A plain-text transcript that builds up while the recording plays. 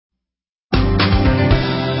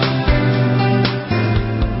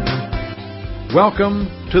Welcome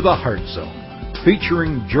to the Heart Zone,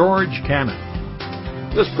 featuring George Cannon.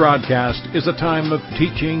 This broadcast is a time of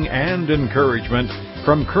teaching and encouragement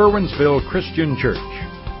from Curwensville Christian Church.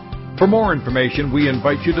 For more information, we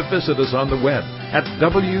invite you to visit us on the web at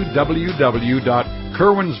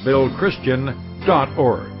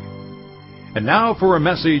www.curwensvillechristian.org. And now for a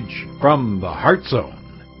message from the Heart Zone.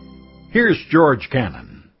 Here's George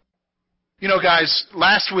Cannon. You know, guys,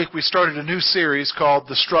 last week we started a new series called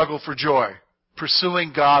The Struggle for Joy,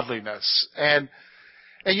 Pursuing Godliness. And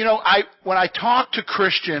you know, when I talk to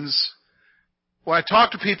Christians, when I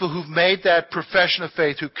talk to people who've made that profession of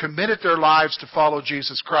faith, who committed their lives to follow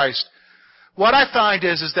Jesus Christ, what I find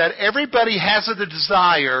is that everybody has the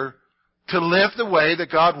desire to live the way that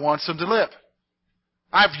God wants them to live.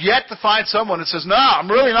 I've yet to find someone that says, no, I'm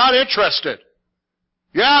really not interested.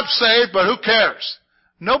 Yeah, I'm saved, but who cares?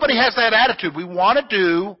 Nobody has that attitude. We want to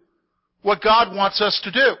do what God wants us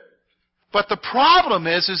to do. But the problem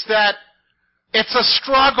is that it's a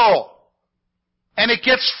struggle. And it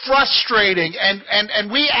gets frustrating. And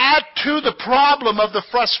we add to the problem of the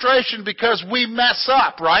frustration because we mess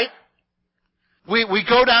up, right? We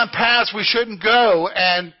go down paths we shouldn't go,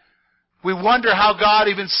 and we wonder how God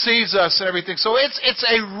even sees us and everything. So it's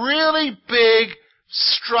a really big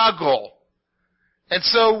struggle. And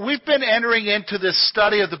so we've been entering into this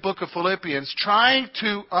study of the book of Philippians, trying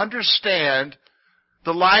to understand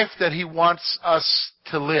the life that he wants us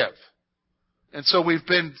to live. And so we've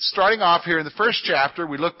been starting off here in the first chapter.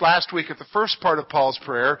 We looked last week at the first part of Paul's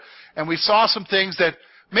prayer, and we saw some things that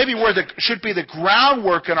maybe should be the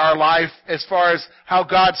groundwork in our life as far as how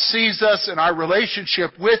God sees us and our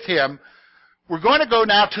relationship with him. We're going to go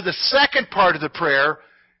now to the second part of the prayer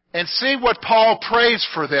and see what Paul prays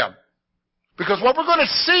for them. Because what we're going to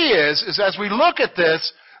see is as we look at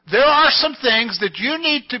this, there are some things that you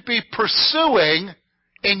need to be pursuing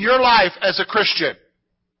in your life as a Christian.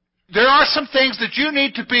 There are some things that you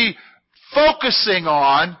need to be focusing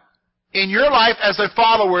on in your life as a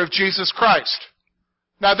follower of Jesus Christ.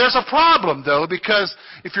 Now, there's a problem, though, because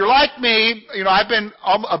if you're like me, you know, I've been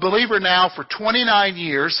a believer now for 29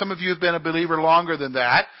 years. Some of you have been a believer longer than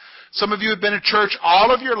that. Some of you have been in church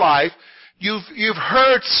all of your life. You've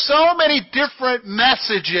heard so many different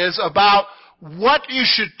messages about what you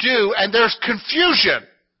should do, and there's confusion.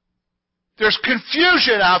 There's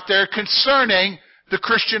confusion out there concerning the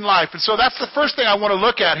Christian life. And so that's the first thing I want to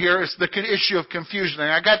look at here is the issue of confusion. And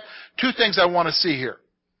I got two things I want to see here.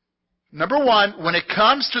 Number one, when it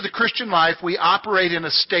comes to the Christian life, we operate in a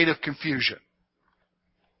state of confusion.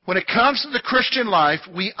 When it comes to the Christian life,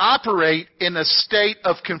 we operate in a state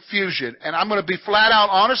of confusion. And I'm going to be flat out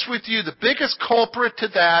honest with you, the biggest culprit to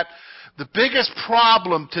that, the biggest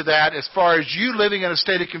problem to that as far as you living in a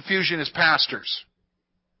state of confusion is pastors.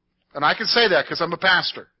 And I can say that because I'm a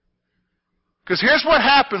pastor. Because here's what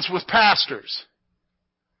happens with pastors.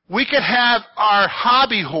 We can have our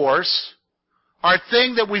hobby horse, our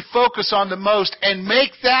thing that we focus on the most, and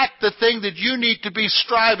make that the thing that you need to be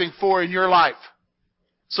striving for in your life.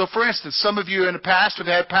 So, for instance, some of you in the past have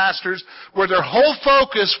had pastors where their whole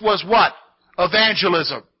focus was what?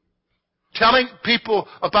 Evangelism. Telling people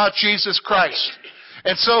about Jesus Christ.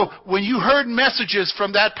 And so, when you heard messages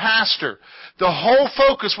from that pastor, the whole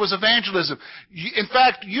focus was evangelism. In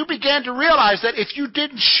fact, you began to realize that if you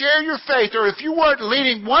didn't share your faith, or if you weren't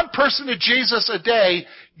leading one person to Jesus a day,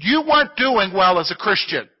 you weren't doing well as a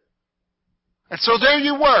Christian. And so there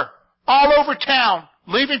you were, all over town,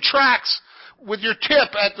 leaving tracts with your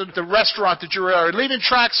tip at the restaurant that you were at, or leaving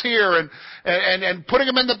tracts here and putting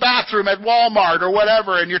them in the bathroom at Walmart or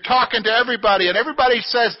whatever, and you're talking to everybody, and everybody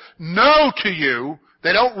says no to you.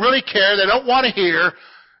 They don't really care. They don't want to hear.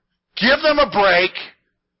 Give them a break.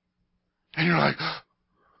 And you're like,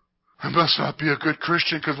 I must not be a good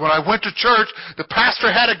Christian because when I went to church, the pastor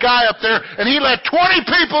had a guy up there and he led 20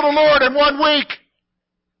 people to the Lord in 1 week.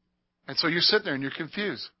 And so you're sitting there and you're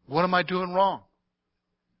confused. What am I doing wrong?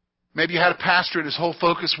 Maybe you had a pastor and his whole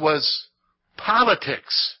focus was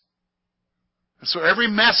politics. And so every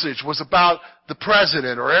message was about the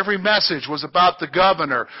president, or every message was about the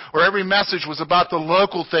governor, or every message was about the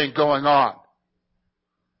local thing going on.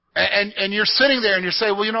 And you're sitting there and you're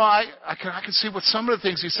saying, well, you know, I can see what some of the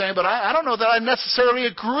things he's saying, but I don't know that I necessarily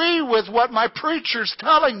agree with what my preacher's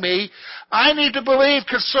telling me I need to believe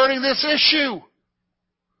concerning this issue.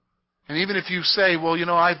 And even if you say, well, you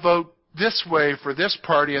know, I vote this way for this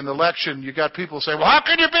party in the election, you got people saying, well, how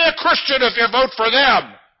can you be a Christian if you vote for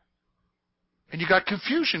them? And you got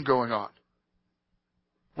confusion going on.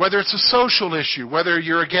 Whether it's a social issue, whether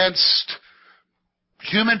you're against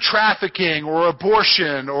human trafficking or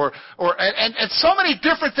abortion or so many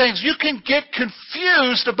different things. You can get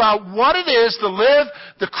confused about what it is to live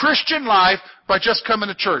the Christian life by just coming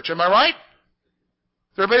to church. Am I right?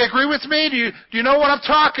 Does everybody agree with me? Do you know what I'm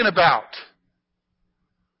talking about?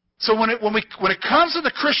 So when it comes to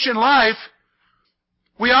the Christian life,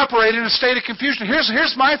 we operate in a state of confusion.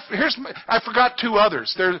 I forgot two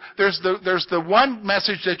others. There's the one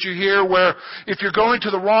message that you hear where if you're going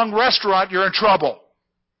to the wrong restaurant, you're in trouble.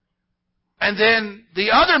 And then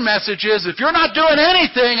the other message is if you're not doing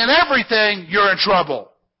anything and everything, you're in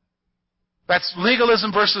trouble. That's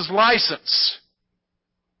legalism versus license.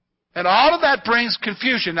 And all of that brings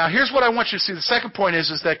confusion. Now here's what I want you to see. The second point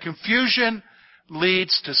is that confusion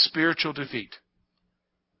leads to spiritual defeat.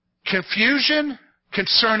 Confusion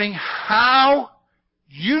concerning how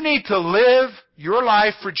you need to live your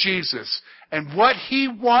life for Jesus and what He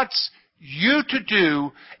wants you to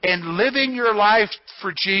do in living your life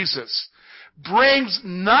for Jesus brings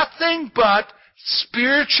nothing but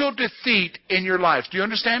spiritual defeat in your life. Do you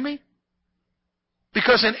understand me?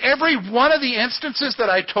 Because in every one of the instances that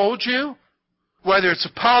I told you, whether it's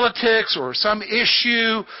politics or some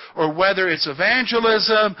issue, or whether it's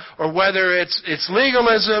evangelism, or whether it's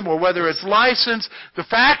legalism, or whether it's license, the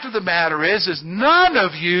fact of the matter is none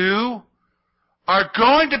of you are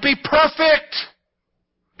going to be perfect.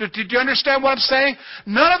 Did you understand what I'm saying?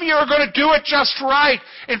 None of you are going to do it just right.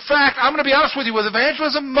 In fact, I'm going to be honest with you, with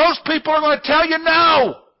evangelism, most people are going to tell you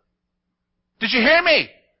no. Did you hear me?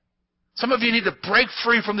 Some of you need to break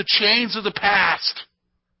free from the chains of the past.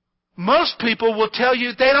 Most people will tell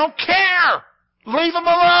you they don't care. Leave them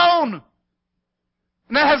alone.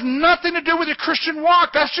 And that has nothing to do with your Christian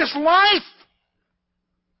walk. That's just life.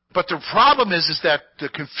 But the problem is that the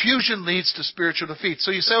confusion leads to spiritual defeat.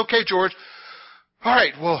 So you say, okay, George, all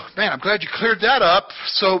right, well, man, I'm glad you cleared that up.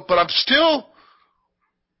 But I'm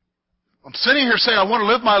sitting here saying I want to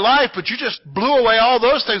live my life, but you just blew away all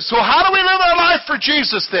those things. So how do we live our life for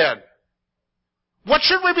Jesus then? What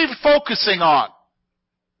should we be focusing on?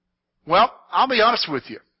 Well, I'll be honest with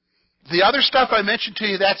you. The other stuff I mentioned to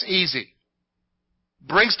you, that's easy.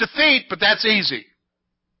 Brings defeat, but that's easy.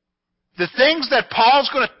 The things that Paul's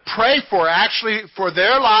going to pray for, actually, for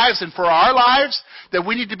their lives and for our lives, that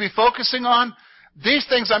we need to be focusing on, these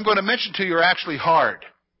things I'm going to mention to you are actually hard.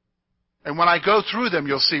 And when I go through them,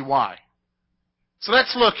 you'll see why. So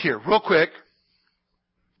let's look here, real quick.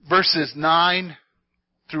 Verses 9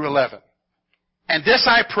 through 11. And this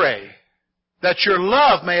I pray, that your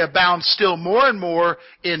love may abound still more and more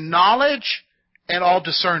in knowledge and all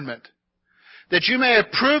discernment, that you may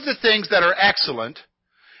approve the things that are excellent,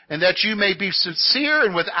 and that you may be sincere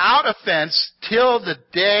and without offense till the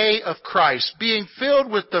day of Christ, being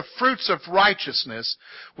filled with the fruits of righteousness,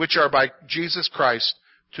 which are by Jesus Christ,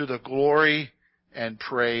 to the glory and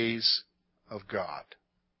praise of God.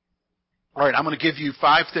 All right, I'm going to give you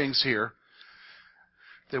 5 things here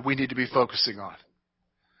that we need to be focusing on.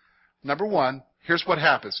 Number 1, here's what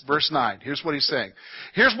happens. Verse 9, here's what he's saying.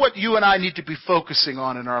 Here's what you and I need to be focusing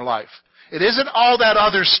on in our life. It isn't all that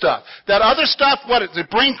other stuff. That other stuff, it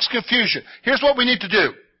brings confusion. Here's what we need to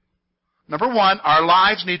do. Number 1, our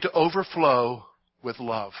lives need to overflow with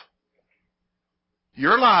love.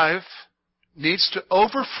 Your life needs to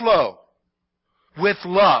overflow with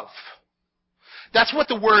love. That's what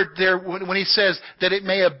the word there, when he says that it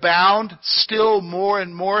may abound still more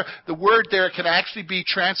and more, the word there can actually be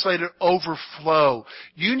translated overflow.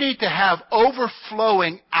 You need to have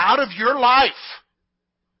overflowing out of your life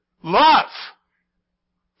love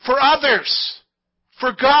for others,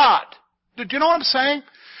 for God. Do you know what I'm saying?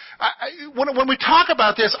 When we talk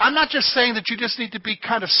about this, I'm not just saying that you just need to be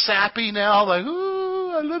kind of sappy now, like,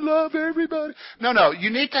 ooh, I love everybody. No, you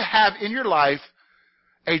need to have in your life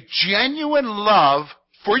a genuine love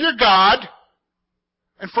for your God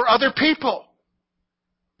and for other people.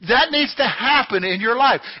 That needs to happen in your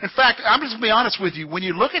life. In fact, I'm just going to be honest with you. When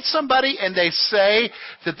you look at somebody and they say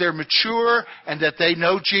that they're mature and that they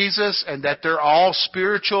know Jesus and that they're all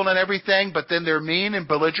spiritual and everything, but then they're mean and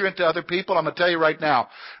belligerent to other people, I'm going to tell you right now,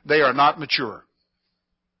 they are not mature.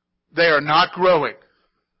 They are not growing.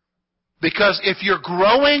 Because if you're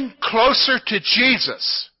growing closer to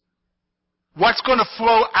Jesus, what's going to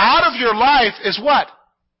flow out of your life is what?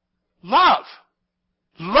 Love.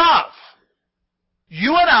 Love.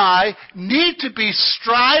 You and I need to be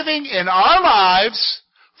striving in our lives,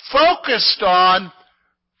 focused on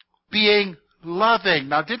being loving.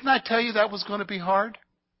 Now, didn't I tell you that was going to be hard?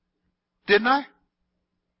 Didn't I?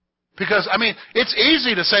 Because, it's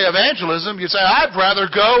easy to say evangelism. You say, I'd rather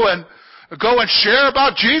go and share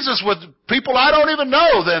about Jesus with people I don't even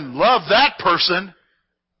know than love that person.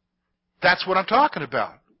 That's what I'm talking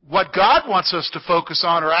about. What God wants us to focus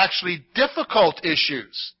on are actually difficult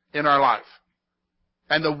issues in our life.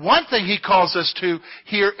 And the one thing He calls us to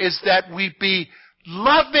here is that we be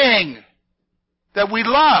loving. That we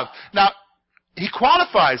love. Now, He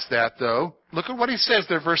qualifies that, though. Look at what He says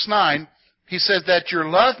there, verse 9. He says that your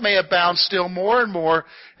love may abound still more and more.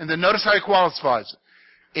 And then notice how He qualifies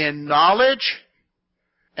it. In knowledge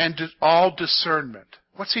and all discernment.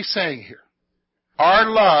 What's He saying here? Our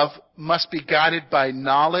love must be guided by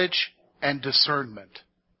knowledge and discernment.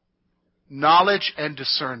 Knowledge and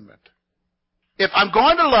discernment. If I'm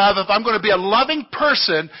going to love, if I'm going to be a loving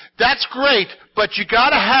person, that's great, but you got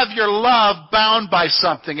to have your love bound by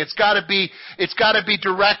something. It's got to be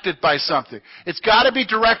directed by something. It's got to be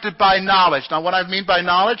directed by knowledge. Now, what I mean by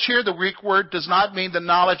knowledge here, the Greek word does not mean the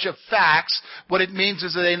knowledge of facts. What it means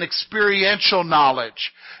is an experiential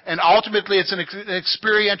knowledge. And ultimately, it's an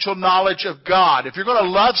experiential knowledge of God. If you're going to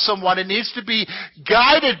love someone, it needs to be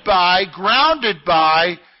guided by, grounded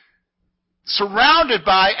by, surrounded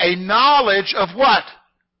by a knowledge of what?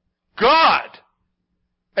 God.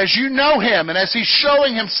 As you know Him and as He's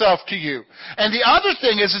showing Himself to you. And the other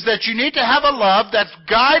thing is that you need to have a love that's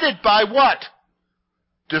guided by what?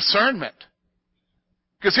 Discernment.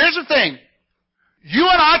 Because here's the thing. You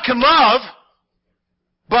and I can love,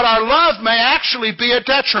 but our love may actually be a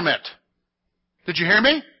detriment. Did you hear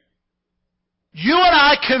me? You and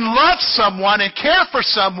I can love someone and care for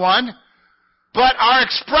someone, but our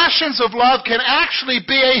expressions of love can actually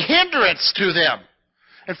be a hindrance to them.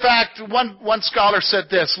 In fact, one scholar said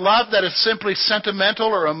this, love that is simply sentimental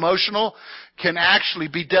or emotional can actually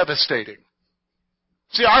be devastating.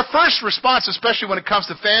 See, our first response, especially when it comes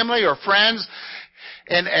to family or friends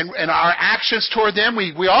and our actions toward them,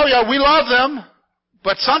 we love them,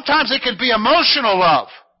 but sometimes it can be emotional love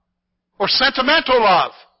or sentimental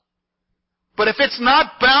love. But if it's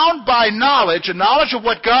not bound by knowledge, a knowledge of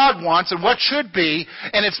what God wants and what should be,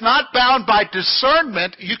 and it's not bound by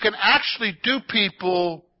discernment, you can actually do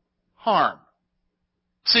people harm.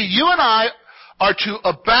 See, you and I are to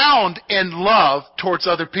abound in love towards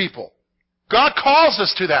other people. God calls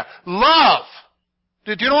us to that. Love.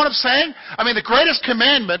 Do you know what I'm saying? I mean, the greatest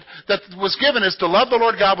commandment that was given is to love the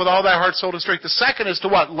Lord God with all thy heart, soul, and strength. The second is to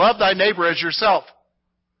what? Love thy neighbor as yourself.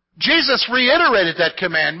 Jesus reiterated that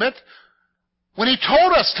commandment when He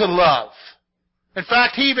told us to love. In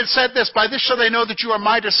fact, He even said this, by this shall they know that you are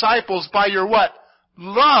my disciples, by your what?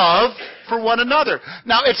 Love for one another.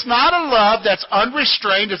 Now, it's not a love that's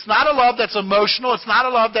unrestrained. It's not a love that's emotional. It's not a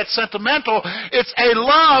love that's sentimental. It's a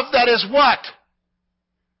love that is what?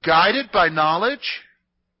 Guided by knowledge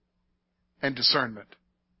and discernment.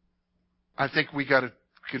 I think we got to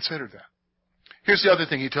consider that. Here's the other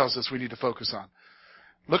thing He tells us we need to focus on.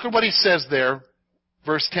 Look at what He says there.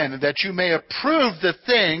 Verse 10, that you may approve the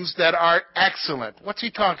things that are excellent. What's He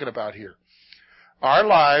talking about here? Our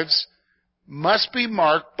lives must be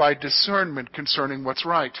marked by discernment concerning what's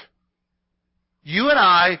right. You and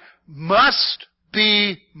I must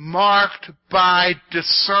be marked by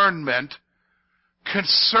discernment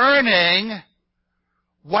concerning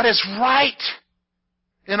what is right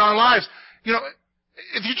in our lives. You know,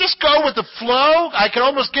 if you just go with the flow, I can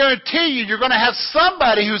almost guarantee you're going to have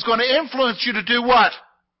somebody who's going to influence you to do what?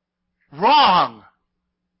 Wrong.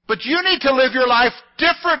 But you need to live your life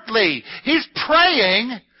differently. He's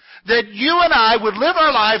praying that you and I would live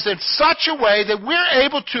our lives in such a way that we're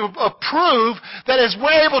able to approve, that is,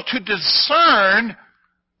 we're able to discern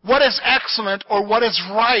what is excellent or what is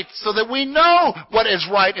right, so that we know what is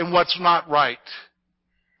right and what's not right.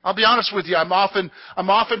 I'll be honest with you, I'm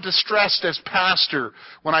often distressed as pastor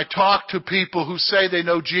when I talk to people who say they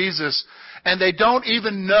know Jesus and they don't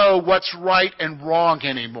even know what's right and wrong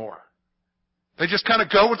anymore. They just kind of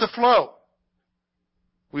go with the flow.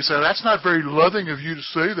 We say, that's not very loving of you to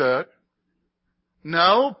say that.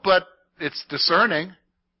 No, but it's discerning.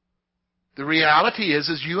 The reality is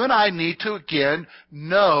you and I need to, again,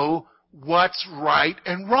 know what's right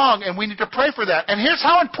and wrong, and we need to pray for that. And here's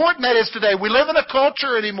how important that is today. We live in a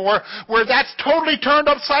culture anymore where that's totally turned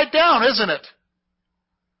upside down, isn't it?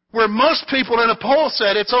 Where most people in a poll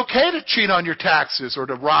said it's okay to cheat on your taxes or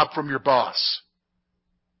to rob from your boss.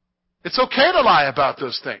 It's okay to lie about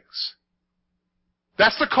those things.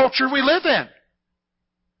 That's the culture we live in.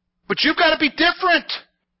 But you've got to be different.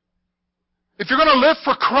 If you're going to live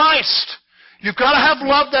for Christ, you've got to have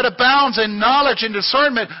love that abounds in knowledge and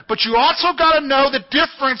discernment, but you also got to know the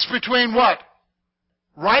difference between what?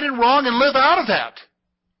 Right and wrong, and live out of that.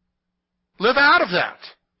 Live out of that.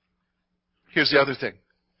 Here's the other thing.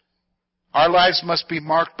 Our lives must be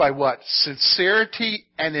marked by what? Sincerity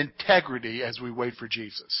and integrity as we wait for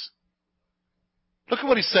Jesus. Look at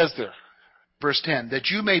what He says there. Verse 10, that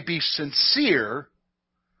you may be sincere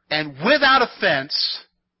and without offense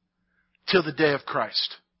till the day of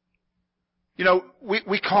Christ. You know,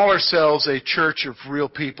 we call ourselves a church of real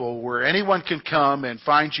people where anyone can come and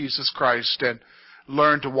find Jesus Christ and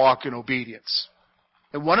learn to walk in obedience.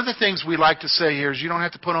 And one of the things we like to say here is you don't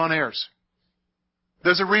have to put on airs.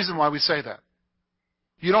 There's a reason why we say that.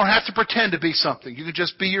 You don't have to pretend to be something. You can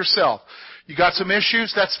just be yourself. You got some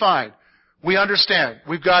issues? That's fine. We understand.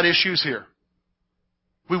 We've got issues here.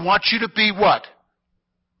 We want you to be what?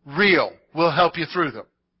 Real. We'll help you through them.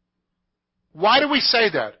 Why do we say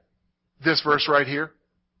that? This verse right here.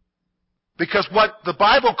 Because what the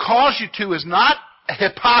Bible calls you to is not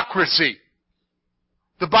hypocrisy.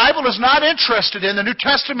 The Bible is not interested in, the New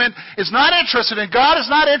Testament is not interested in, God is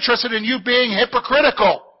not interested in you being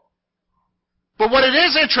hypocritical. But what it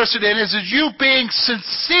is interested in is you being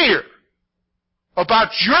sincere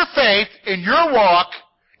about your faith in your walk,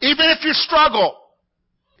 even if you struggle.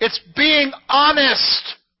 It's being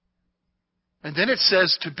honest. And then it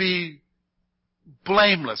says to be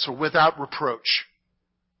blameless or without reproach.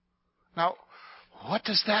 Now, what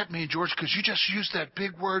does that mean, George? Because you just used that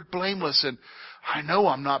big word, blameless, and I know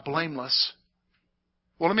I'm not blameless.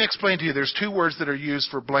 Well, let me explain to you. There's two words that are used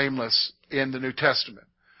for blameless in the New Testament.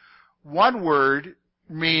 One word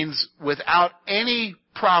means without any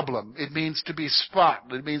problem. It means to be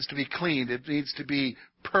spotless. It means to be clean. It means to be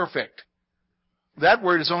perfect. That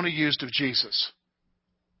word is only used of Jesus.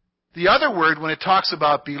 The other word, when it talks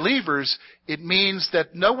about believers, it means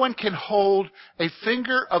that no one can hold a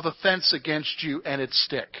finger of offense against you and it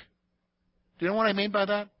stick. Do you know what I mean by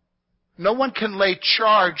that? No one can lay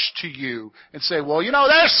charge to you and say, well, you know,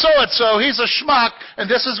 there's so-and-so, he's a schmuck, and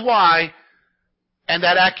this is why, and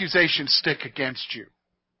that accusation stick against you.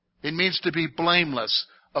 It means to be blameless,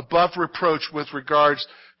 above reproach with regards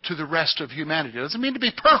to the rest of humanity. It doesn't mean to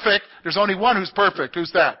be perfect. There's only one who's perfect.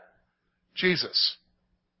 Who's that? Jesus.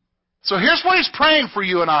 So here's what he's praying for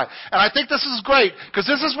you and I. And I think this is great, because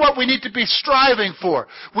this is what we need to be striving for.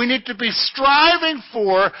 We need to be striving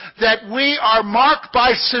for that we are marked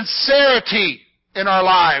by sincerity in our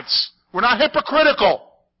lives. We're not hypocritical.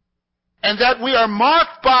 And that we are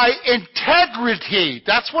marked by integrity.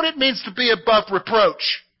 That's what it means to be above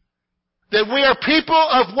reproach. That we are people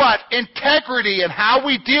of what? Integrity and how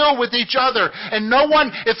we deal with each other. And no one,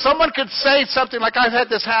 if someone could say something, like I've had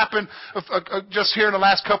this happen just here in the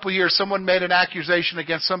last couple of years, someone made an accusation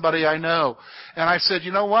against somebody I know. And I said,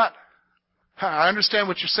 you know what? I understand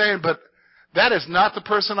what you're saying, but that is not the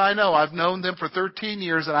person I know. I've known them for 13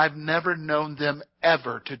 years and I've never known them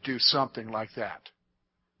ever to do something like that.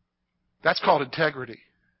 That's called integrity.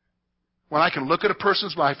 When I can look at a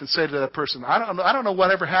person's life and say to that person, I don't know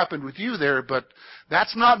whatever happened with you there, but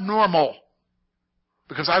that's not normal.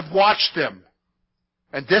 Because I've watched them.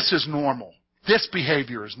 And this is normal. This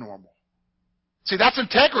behavior is normal. See, that's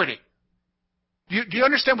integrity. Do you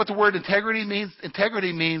understand what the word integrity means?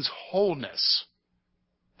 Integrity means wholeness.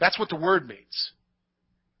 That's what the word means.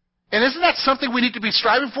 And isn't that something we need to be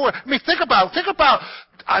striving for? I mean, think about,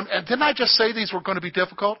 didn't I just say these were going to be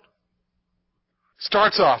difficult?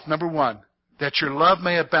 Starts off, number one, that your love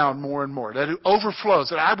may abound more and more. That it overflows,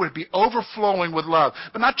 that I would be overflowing with love.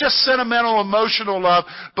 But not just sentimental, emotional love,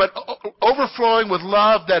 but overflowing with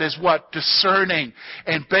love that is what? Discerning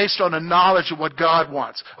and based on a knowledge of what God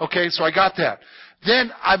wants. Okay, so I got that.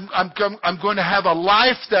 Then I'm going to have a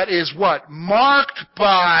life that is what? Marked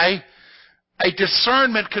by a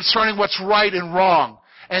discernment concerning what's right and wrong.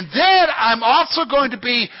 And then I'm also going to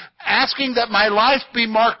be asking that my life be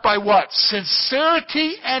marked by what?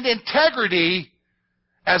 Sincerity and integrity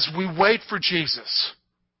as we wait for Jesus.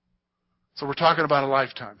 So we're talking about a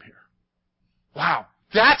lifetime here. Wow.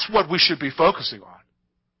 That's what we should be focusing on.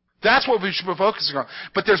 That's what we should be focusing on.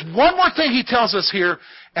 But there's one more thing he tells us here,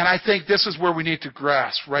 and I think this is where we need to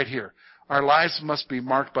grasp right here. Our lives must be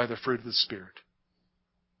marked by the fruit of the Spirit.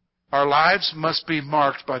 Our lives must be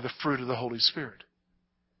marked by the fruit of the Holy Spirit.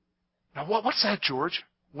 Now, what's that, George?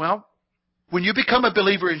 Well, when you become a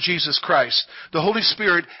believer in Jesus Christ, the Holy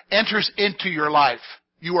Spirit enters into your life.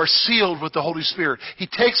 You are sealed with the Holy Spirit. He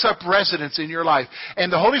takes up residence in your life.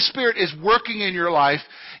 And the Holy Spirit is working in your life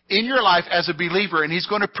as a believer, and He's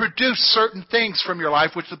going to produce certain things from your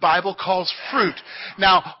life, which the Bible calls fruit.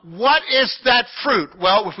 Now, what is that fruit?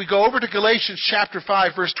 Well, if we go over to Galatians chapter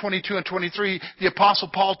 5, verse 22 and 23, the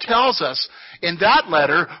Apostle Paul tells us in that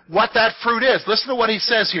letter what that fruit is. Listen to what he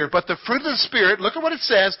says here. But the fruit of the Spirit, look at what it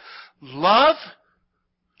says, love,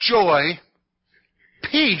 joy,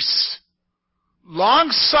 peace,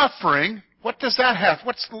 long-suffering. What does that have?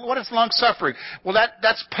 What is long-suffering? Well,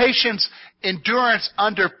 that's patience, endurance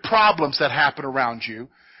under problems that happen around you.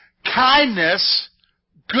 kindness,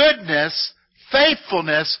 goodness,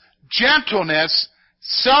 faithfulness, gentleness,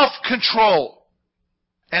 self-control.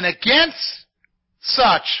 And against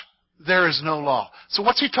such there is no law. So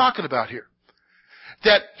what's he talking about here?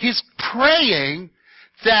 That he's praying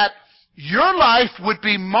that your life would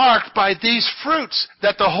be marked by these fruits,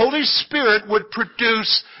 that the Holy Spirit would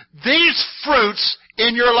produce these fruits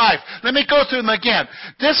in your life. Let me go through them again.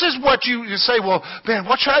 This is what you say, well, man,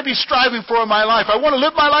 what should I be striving for in my life? I want to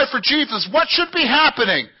live my life for Jesus. What should be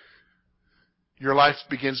happening? Your life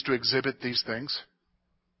begins to exhibit these things.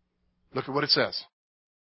 Look at what it says.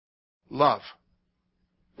 Love.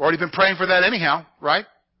 We've already been praying for that anyhow, right?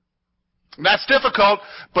 And that's difficult,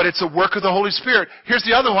 but it's a work of the Holy Spirit. Here's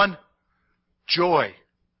the other one. Joy.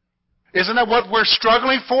 Isn't that what we're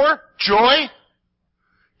struggling for? Joy?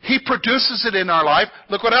 He produces it in our life.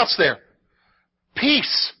 Look what else there.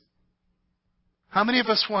 Peace. How many of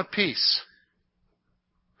us want peace?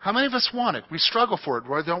 How many of us want it? We struggle for it,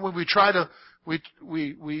 right? Don't we? We try to,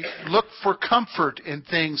 we look for comfort in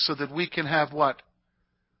things so that we can have what?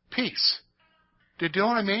 Peace. Do you know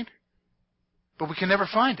what I mean? But we can never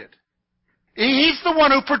find it. He's the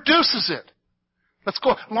one who produces it. Let's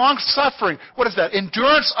go. Long suffering. What is that?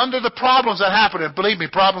 Endurance under the problems that happen. And believe me,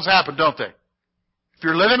 problems happen, don't they? If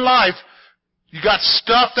you're living life, you got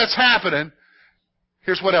stuff that's happening.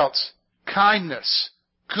 Here's what else. Kindness,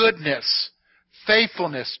 goodness,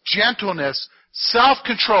 faithfulness, gentleness,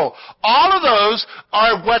 self-control. All of those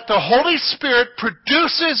are what the Holy Spirit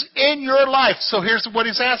produces in your life. So here's what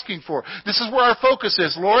he's asking for. This is where our focus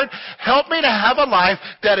is. Lord, help me to have a life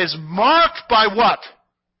that is marked by what?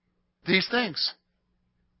 These things.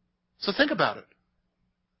 So think about it.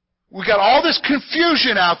 We got all this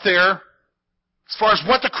confusion out there as far as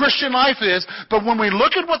what the Christian life is, but when we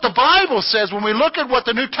look at what the Bible says, when we look at what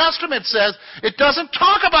the New Testament says, it doesn't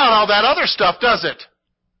talk about all that other stuff, does it?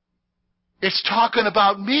 It's talking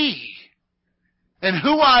about me and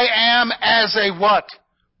who I am as a what?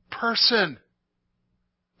 Person.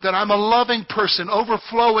 That I'm a loving person,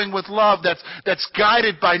 overflowing with love, that's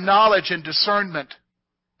guided by knowledge and discernment.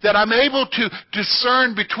 That I'm able to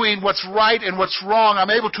discern between what's right and what's wrong. I'm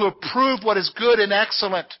able to approve what is good and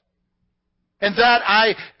excellent. And that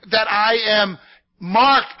I am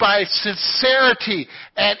marked by sincerity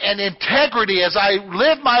and integrity as I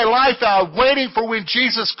live my life out waiting for when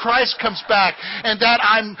Jesus Christ comes back. And that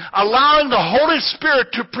I'm allowing the Holy Spirit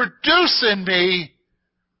to produce in me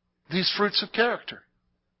these fruits of character.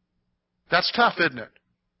 That's tough, isn't it?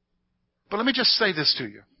 But let me just say this to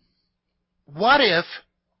you. What if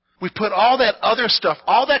we put all that other stuff,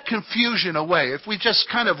 all that confusion away, if we just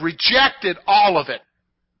kind of rejected all of it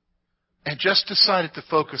and just decided to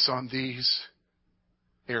focus on these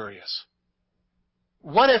areas?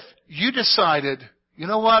 What if you decided, you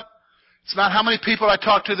know what? It's not how many people I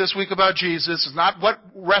talked to this week about Jesus. It's not what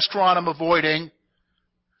restaurant I'm avoiding.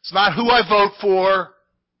 It's not who I vote for.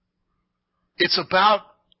 It's about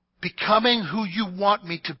becoming who you want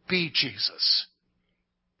me to be, Jesus.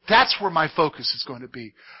 That's where my focus is going to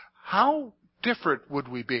be. How different would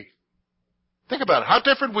we be? Think about it. How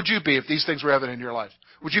different would you be if these things were evident in your life?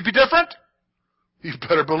 Would you be different? You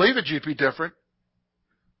better believe it, you'd be different.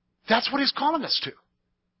 That's what he's calling us to.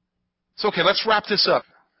 So, okay, let's wrap this up.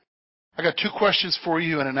 I got 2 questions for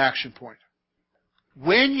you and an action point.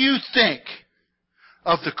 When you think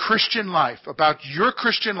of the Christian life, about your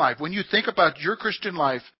Christian life, when you think about your Christian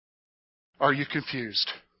life, are you confused?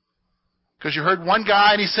 Because you heard one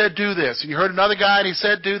guy and he said do this, and you heard another guy and he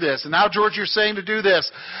said do this, and now, George, you're saying to do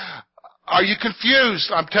this. Are you confused?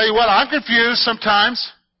 I'll tell you what, I'm confused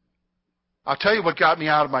sometimes. I'll tell you what got me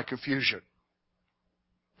out of my confusion.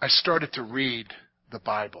 I started to read the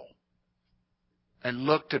Bible and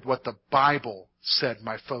looked at what the Bible said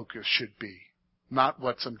my focus should be, not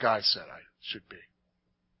what some guy said I should be.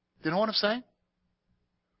 You know what I'm saying?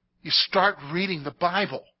 You start reading the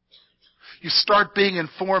Bible. You start being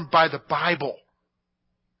informed by the Bible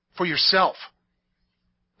for yourself.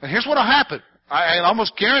 And here's what will happen. I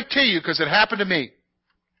almost guarantee you, because it happened to me.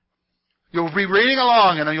 You'll be reading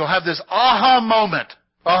along and you'll have this aha moment.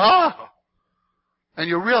 Aha! And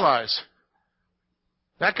you'll realize,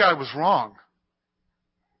 that guy was wrong.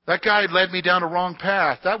 That guy led me down a wrong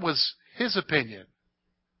path. That was his opinion,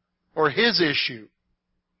 or his issue,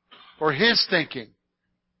 or his thinking.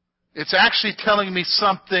 It's actually telling me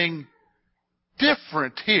something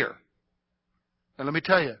different here. And let me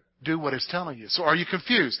tell you, do what it's telling you. So are you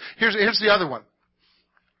confused? Here's the other one.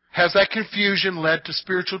 Has that confusion led to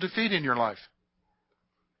spiritual defeat in your life?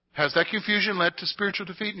 Has that confusion led to spiritual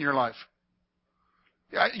defeat in your life?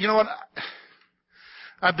 You know what?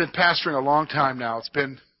 I've been pastoring a long time now. It's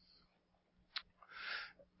been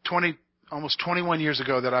almost 21 years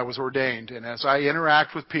ago that I was ordained, and as I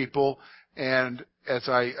interact with people, and as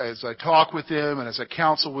I talk with them, and as I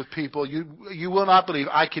counsel with people, you will not believe,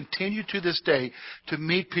 I continue to this day to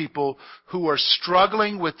meet people who are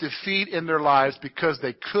struggling with defeat in their lives because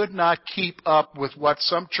they could not keep up with what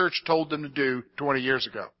some church told them to do 20 years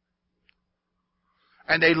ago.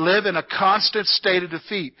 And they live in a constant state of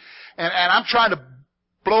defeat. And I'm trying to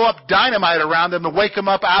blow up dynamite around them to wake them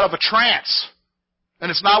up out of a trance. And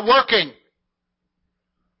it's not working.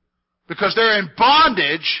 Because they're in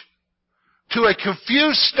bondage to a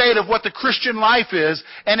confused state of what the Christian life is,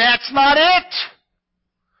 and that's not it.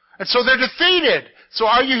 And so they're defeated. So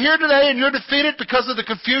are you here today and you're defeated because of the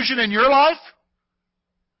confusion in your life?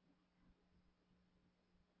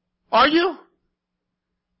 Are you?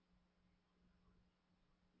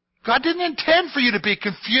 God didn't intend for you to be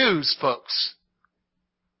confused, folks.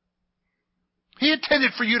 He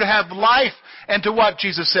intended for you to have life, and to what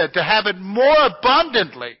Jesus said? To have it more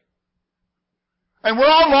abundantly. And we're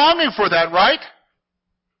all longing for that, right?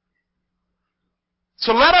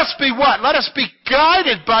 So let us be what? Let us be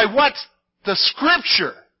guided by what? The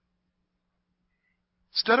Scripture.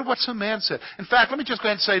 Instead of what some man said. In fact, let me just go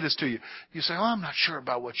ahead and say this to you. You say, I'm not sure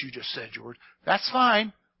about what you just said, George. That's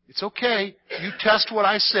fine. It's okay. You test what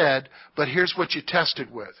I said, but here's what you test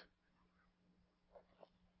it with.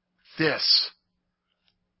 This.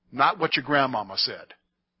 Not what your grandmama said.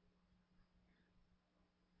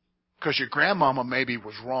 Because your grandmama maybe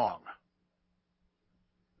was wrong.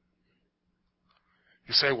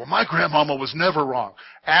 You say, well, my grandmama was never wrong.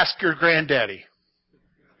 Ask your granddaddy.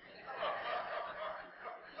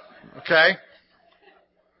 Okay?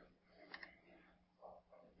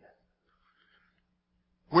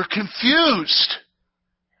 We're confused.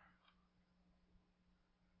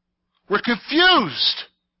 We're confused.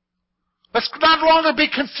 Let's not longer be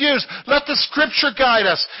confused. Let the Scripture guide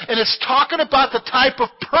us. And it's talking about the type of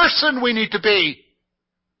person we need to be.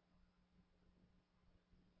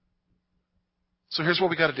 So here's what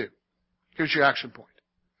we got to do. Here's your action point.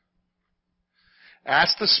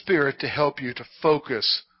 Ask the Spirit to help you to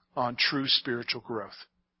focus on true spiritual growth.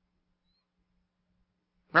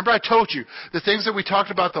 Remember I told you, the things that we talked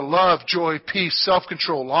about, the love, joy, peace,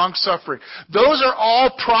 self-control, long-suffering, those are all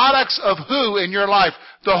products of who in your life?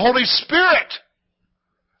 The Holy Spirit.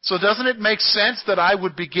 So doesn't it make sense that I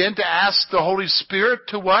would begin to ask the Holy Spirit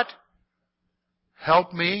to what?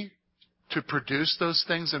 Help me to produce those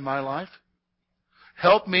things in my life?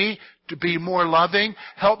 Help me to be more loving?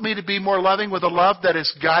 Help me to be more loving with a love that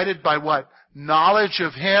is guided by what? Knowledge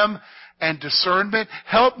of Him and discernment.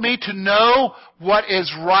 Help me to know what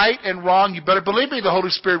is right and wrong. You better believe me, the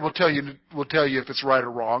Holy Spirit will tell you if it's right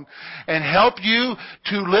or wrong. And help you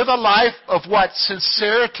to live a life of what?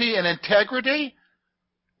 Sincerity and integrity?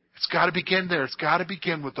 It's got to begin there. It's got to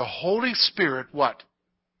begin with the Holy Spirit, what?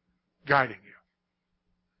 Guiding you.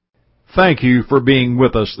 Thank you for being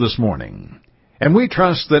with us this morning. And we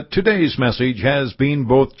trust that today's message has been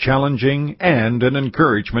both challenging and an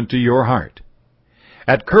encouragement to your heart.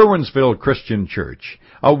 At Curwensville Christian Church,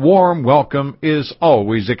 a warm welcome is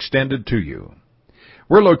always extended to you.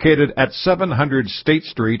 We're located at 700 State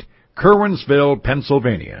Street, Curwensville,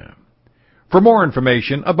 Pennsylvania. For more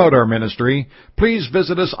information about our ministry, please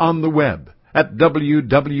visit us on the web at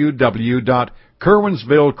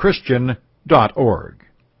www.curwensvillechristian.org.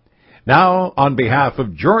 Now, on behalf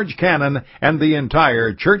of George Cannon and the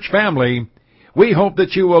entire church family, we hope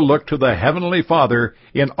that you will look to the Heavenly Father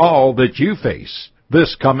in all that you face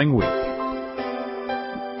this coming week.